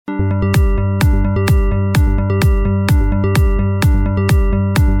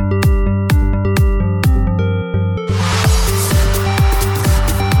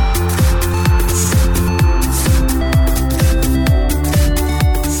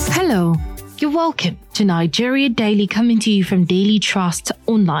Hello, you're welcome to Nigeria Daily, coming to you from Daily Trust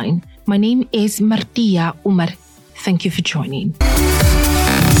Online. My name is Martia Umar. Thank you for joining.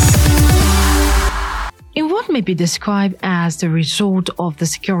 In what may be described as the result of the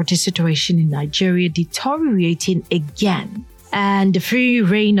security situation in Nigeria deteriorating again, and the free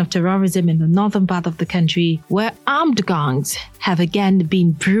reign of terrorism in the northern part of the country, where armed gangs have again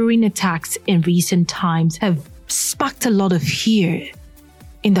been brewing attacks in recent times, have sparked a lot of fear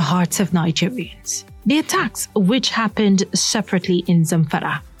in the hearts of Nigerians. The attacks, which happened separately in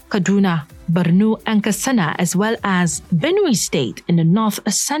Zamfara, Kaduna, Bornu and Katsina, as well as Benue State in the north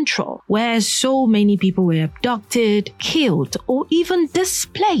central, where so many people were abducted, killed, or even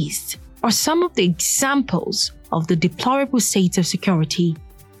displaced, are some of the examples of the deplorable state of security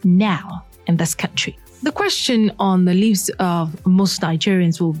now in this country. The question on the lips of most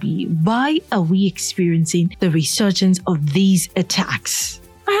Nigerians will be, why are we experiencing the resurgence of these attacks?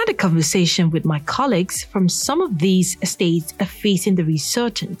 I had a conversation with my colleagues from some of these states facing the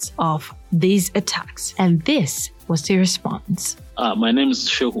resurgence of these attacks, and this was their response. My name is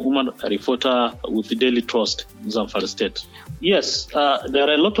Sheikh Umar, a reporter with the Daily Trust, Zamfara State. Yes, there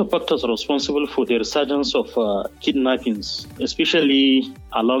are a lot of factors responsible for the resurgence of kidnappings, especially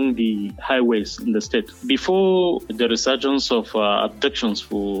along the highways in the state. Before the resurgence of abductions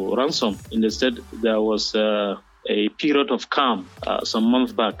for ransom in the state, there was a period of calm some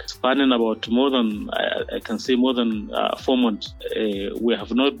months back, spanning about more than 4 months. We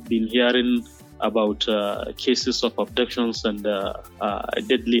have not been hearing about cases of abductions and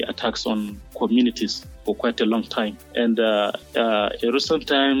deadly attacks on communities for quite a long time. And in recent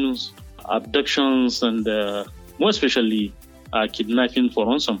times, abductions and more especially kidnapping for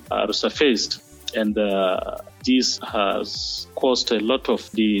ransom are resurfaced. And this has caused a lot of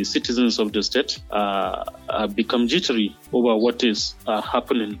the citizens of the state have become jittery over what is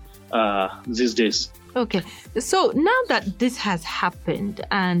happening these days. Okay, so now that this has happened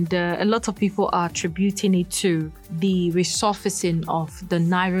and a lot of people are attributing it to the resurfacing of the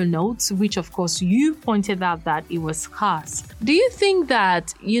Naira notes, which of course you pointed out that it was scarce. Do you think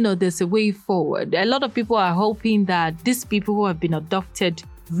that, there's a way forward? A lot of people are hoping that these people who have been abducted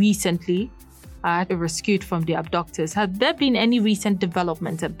recently are rescued from the abductors. Have there been any recent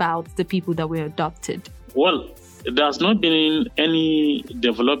development about the people that were abducted? Well, there has not been any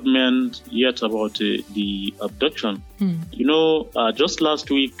development yet about the abduction. Just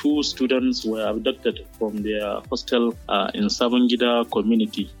last week, 2 students were abducted from their hostel in Sabongida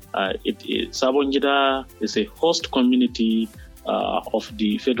community. Sabongida is a host community of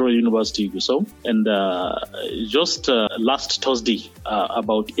the Federal University of Gusau. And just last Thursday,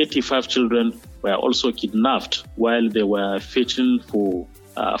 about 85 children were also kidnapped while they were fetching for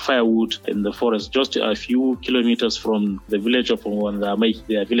firewood in the forest, just a few kilometers from the village of Wandamai,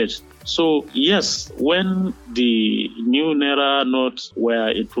 their village. So yes, when the new Naira notes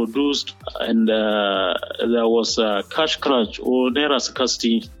were introduced and there was a cash crunch or Naira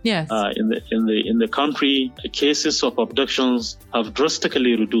scarcity in the country, cases of abductions have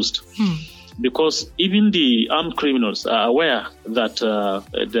drastically reduced. Because even the armed criminals are aware that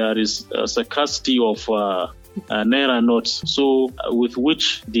there is a scarcity of Naira notes, so with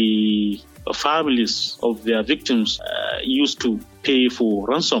which the families of their victims used to pay for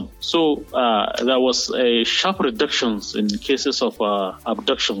ransom. So there was a sharp reductions in cases of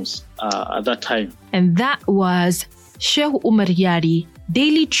abductions at that time. And that was Sheikh Umar Yari,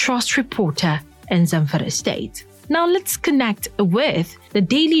 Daily Trust reporter in Zamfara State. Now let's connect with the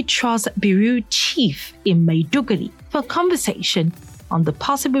Daily Trust Bureau Chief in Maiduguri for a conversation on the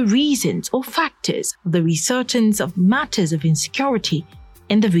possible reasons or factors of the resurgence of matters of insecurity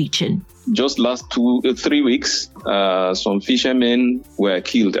in the region. Just last 3 weeks, some fishermen were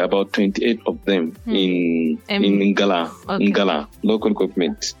killed, about 28 of them in Ngala local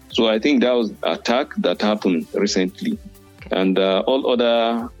government. So I think that was an attack that happened recently. And all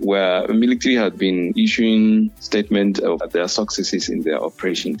other where military had been issuing statements of their successes in their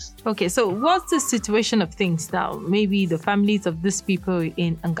operations. Okay, so what's the situation of things now? Maybe the families of these people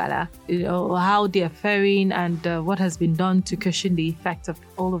in Ngala, how they are faring and what has been done to cushion the effect of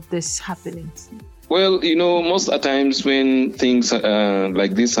all of this happenings? Well, most of the times when things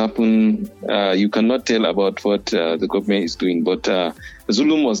like this happen, you cannot tell about what the government is doing. But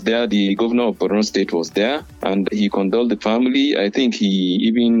Zulum was there, the governor of Bornu State was there, and he condoled the family. I think he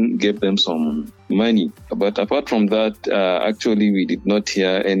even gave them some money. But apart from that, actually, we did not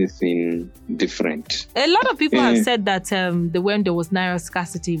hear anything different. A lot of people have said that when there was Naira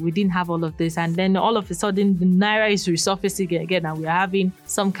scarcity, we didn't have all of this. And then all of a sudden, the Naira is resurfacing again, and we're having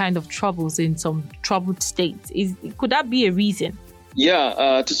some kind of troubles in some troubled states. Could that be a reason?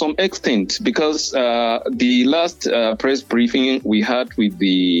 Yeah, to some extent, because the last press briefing we had with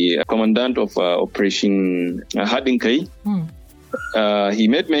the commandant of Operation Hadinkai, he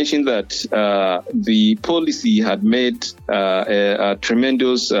made mention that the policy had made a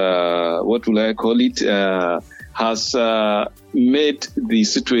tremendous, what will I call it, has made the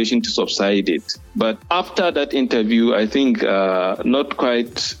situation to subside it. But after that interview, I think not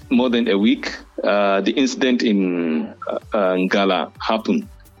quite more than a week, the incident in Ngala happened,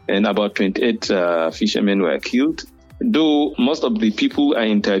 and about 28 fishermen were killed. Though most of the people I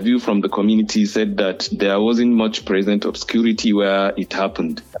interviewed from the community said that there wasn't much presence of security where it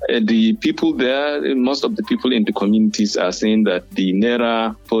happened. The people there, most of the people in the communities are saying that the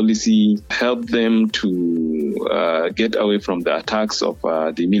Naira policy helped them to get away from the attacks of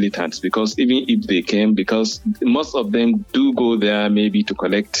the militants, because even if they came, because most of them do go there maybe to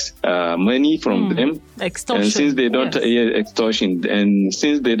collect money from them. Extortion. And since they don't, extortion. And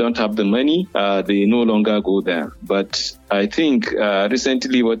since they don't have the money, they no longer go there. But I think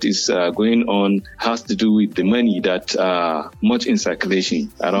recently what is going on has to do with the money that much in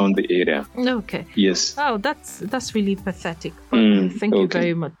circulation around the area. Okay. Yes. Oh, that's really pathetic. Thank you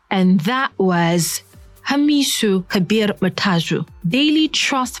very much. And that was Hamisu Kabir Mataju, Daily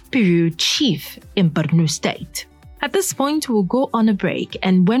Trust Bureau Chief in Bornu State. At this point, we'll go on a break,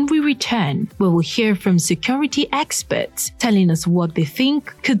 and when we return, we will hear from security experts telling us what they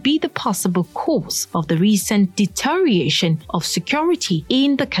think could be the possible cause of the recent deterioration of security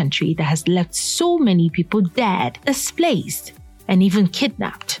in the country that has left so many people dead, displaced, and even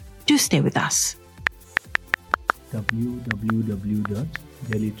kidnapped. Do stay with us.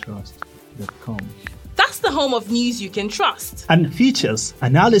 www.dailytrust.com. That's the home of news you can trust. And features,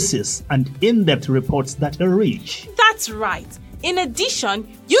 analysis, and in-depth reports that are rich. That's right. In addition,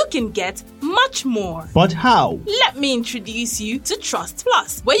 you can get much more. But how? Let me introduce you to Trust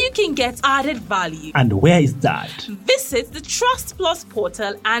Plus, where you can get added value. And where is that? Visit the Trust Plus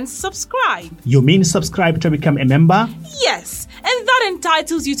portal and subscribe. You mean subscribe to become a member? Yes, and that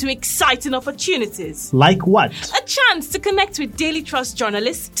entitles you to exciting opportunities. Like what? A chance to connect with Daily Trust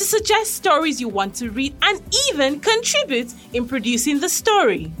journalists to suggest stories you want to read and even contribute in producing the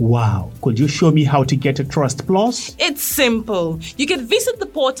story. Wow, could you show me how to get a Trust Plus? It's simple. You can visit the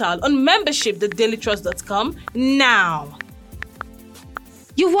portal on membership.dailytrust.com now.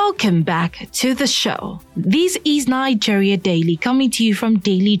 You're welcome back to the show. This is Nigeria Daily, coming to you from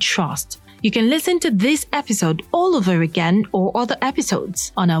Daily Trust. You can listen to this episode all over again or other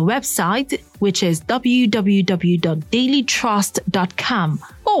episodes on our website, which is www.dailytrust.com,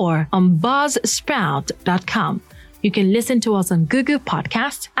 or on buzzsprout.com. You can listen to us on Google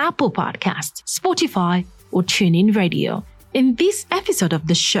Podcasts, Apple Podcasts, Spotify, or TuneIn Radio. In this episode of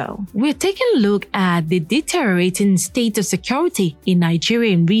the show, we're taking a look at the deteriorating state of security in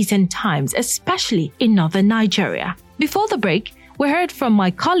Nigeria in recent times, especially in northern Nigeria. Before the break, we heard from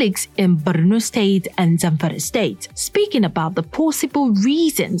my colleagues in Bornu State and Zamfara State, speaking about the possible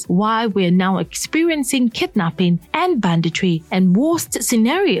reasons why we're now experiencing kidnapping and banditry and worst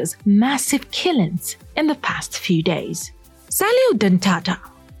scenarios, massive killings in the past few days. Saliu Dantata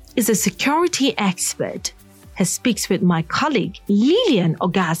is a security expert who speaks with my colleague Lillian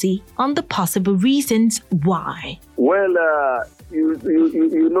Ogazi on the possible reasons why. Well,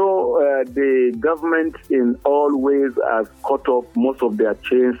 the government in all ways has cut off most of their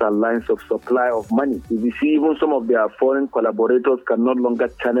chains and lines of supply of money. You see, even some of their foreign collaborators can no longer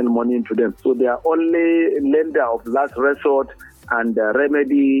channel money into them. So they are only lender of last resort, and the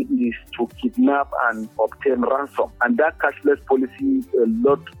remedy is to kidnap and obtain ransom. And that cashless policy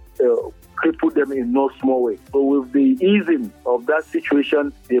crippled them in no small way. So with the easing of that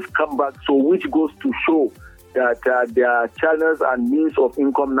situation, they've come back. So which goes to show that their channels and means of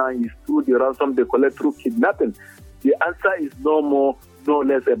income now is through the ransom they collect through kidnapping. The answer is no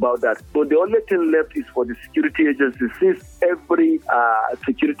less about that. So the only thing left is for the security agencies. Since every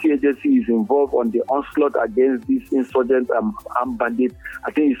security agency is involved on the onslaught against these insurgents and armed bandits,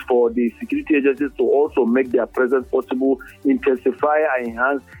 I think it's for the security agencies to also make their presence possible, intensify and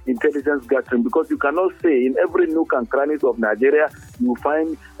enhance intelligence gathering. Because you cannot say in every nook and crannies of Nigeria, you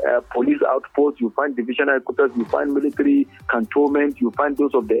find police outposts, you find divisional headquarters, you find military cantonment, you find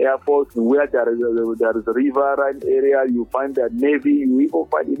those of the Air Force, where there is a riverine area, you find the Navy, you even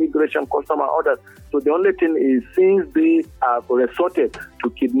find immigration, custom and others. So the only thing is, since they have resorted to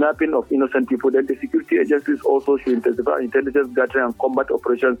kidnapping of innocent people, then the security agencies also should intensify intelligence gathering and combat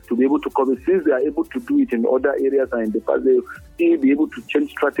operations to be able to cover. Since they are able to do it in other areas and in the past, they will be able to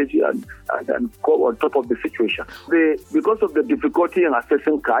change strategy and go on top of the situation. Because of the difficulty in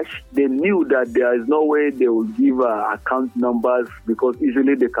accessing cash, they knew that there is no way they will give account numbers because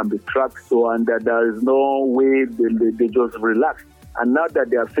easily they can be tracked. So, and that there is no way they just relax. And now that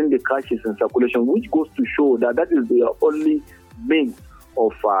they have seen the cash is in circulation, which goes to show that that is their only means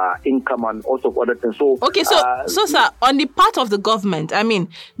of income and also other things. So, okay, so sir, on the part of the government, I mean,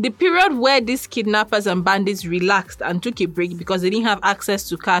 the period where these kidnappers and bandits relaxed and took a break because they didn't have access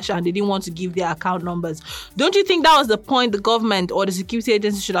to cash and they didn't want to give their account numbers, don't you think that was the point the government or the security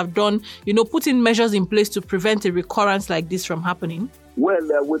agency should have done, putting measures in place to prevent a recurrence like this from happening?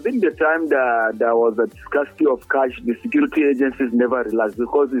 Well, within the time that there was a scarcity of cash, the security agencies never relaxed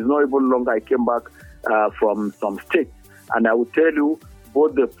because it's not even long I came back from some states. And I will tell you,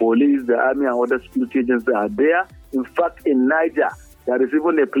 both the police, the army, and other security agencies are there. In fact, in Niger, there is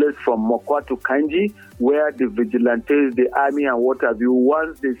even a place from Mokwa to Kanji where the vigilantes, the army, and what have you,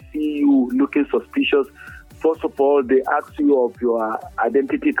 once they see you looking suspicious, first of all, they ask you of your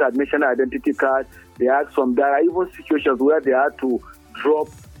identity card, national identity card. They ask from there. There are even situations where they had to drop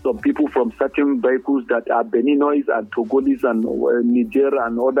some people from certain vehicles that are Beninois and Togolese and Niger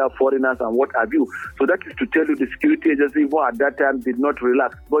and other foreigners and what have you. So that is to tell you the security agency even at that time did not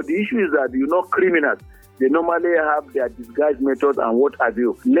relax. But the issue is that, criminals, they normally have their disguise methods and what have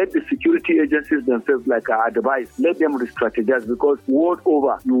you. Let the security agencies themselves, like I advise, let them re-strategize because world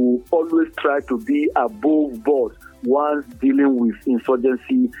over, you always try to be above board once dealing with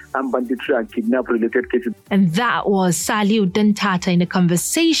insurgency and banditry and kidnap-related cases. And that was Saliu Dentata in a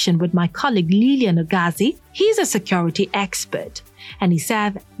conversation with my colleague Lilian Ogazi. He's a security expert, and he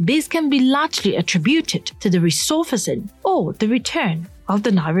said this can be largely attributed to the resurfacing or the return of the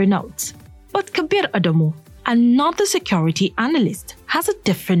Naira notes. But Kabir Adamu, another security analyst, has a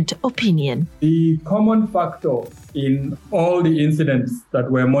different opinion. The common factor in all the incidents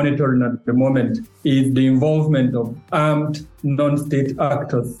that we're monitoring at the moment is the involvement of armed non-state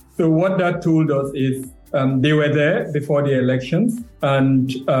actors. So what that told us is they were there before the elections, and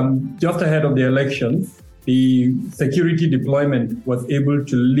just ahead of the elections, the security deployment was able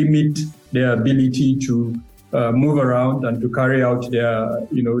to limit their ability to move around and to carry out their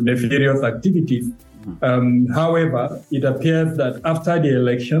nefarious activities. However, it appears that after the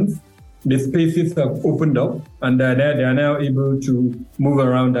elections, the spaces have opened up and they are now able to move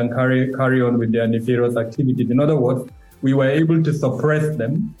around and carry on with their nefarious activities. In other words, we were able to suppress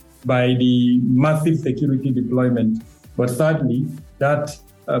them by the massive security deployment. But sadly, that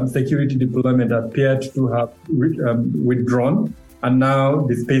security deployment appeared to have withdrawn, and now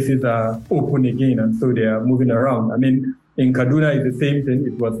the spaces are open again, and so they are moving around. I mean, in Kaduna, it's the same thing.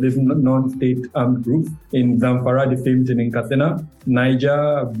 It was this non-state armed groups. In Zamfara, the same thing. In Katsina,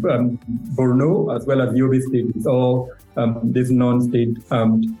 Niger, Bornu, as well as Yobe State, it's all these non-state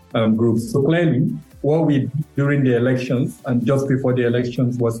armed groups. So clearly, what we did during the elections and just before the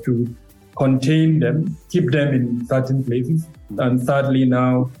elections was to contain them, keep them in certain places, and sadly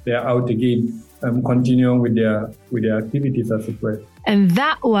now they're out again, continuing with their activities as it were. And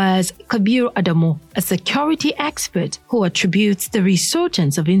that was Kabir Adamu, a security expert who attributes the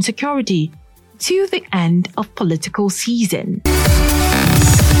resurgence of insecurity to the end of political season.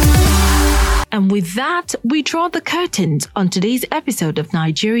 And with that, we draw the curtains on today's episode of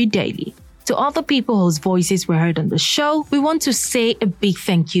Nigeria Daily. To all the people whose voices were heard on the show, we want to say a big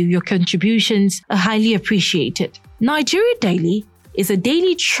thank you. Your contributions are highly appreciated. Nigeria Daily is a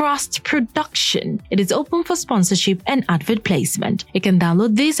Daily Trust production. It is open for sponsorship and advert placement. You can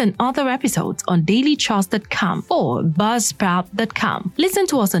download this and other episodes on dailytrust.com or buzzsprout.com. Listen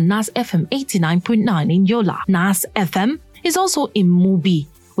to us on NAS FM 89.9 in Yola. NAS FM is also in Mubi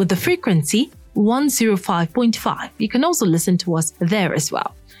with the frequency 105.5. You can also listen to us there as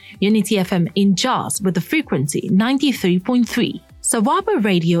well. Unity FM in Jos with the frequency 93.3. Sawaba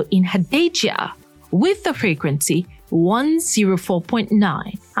Radio in Hadejia with the frequency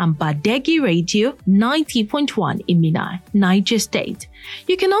 104.9 and Badegi Radio 90.1 in Minna, Niger State.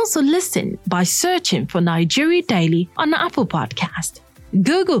 You can also listen by searching for Nigeria Daily on Apple Podcast,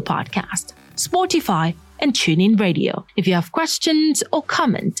 Google Podcast, Spotify, and TuneIn Radio. If you have questions or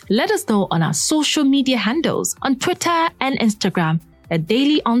comments, let us know on our social media handles on Twitter and Instagram at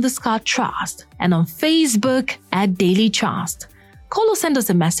Daily_Trust and on Facebook at Daily Trust. Call or send us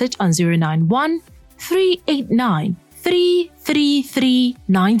a message on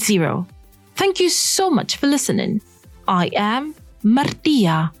 091-389-33390. Thank you so much for listening. I am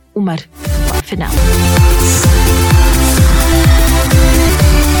Martia Umar. Bye for now.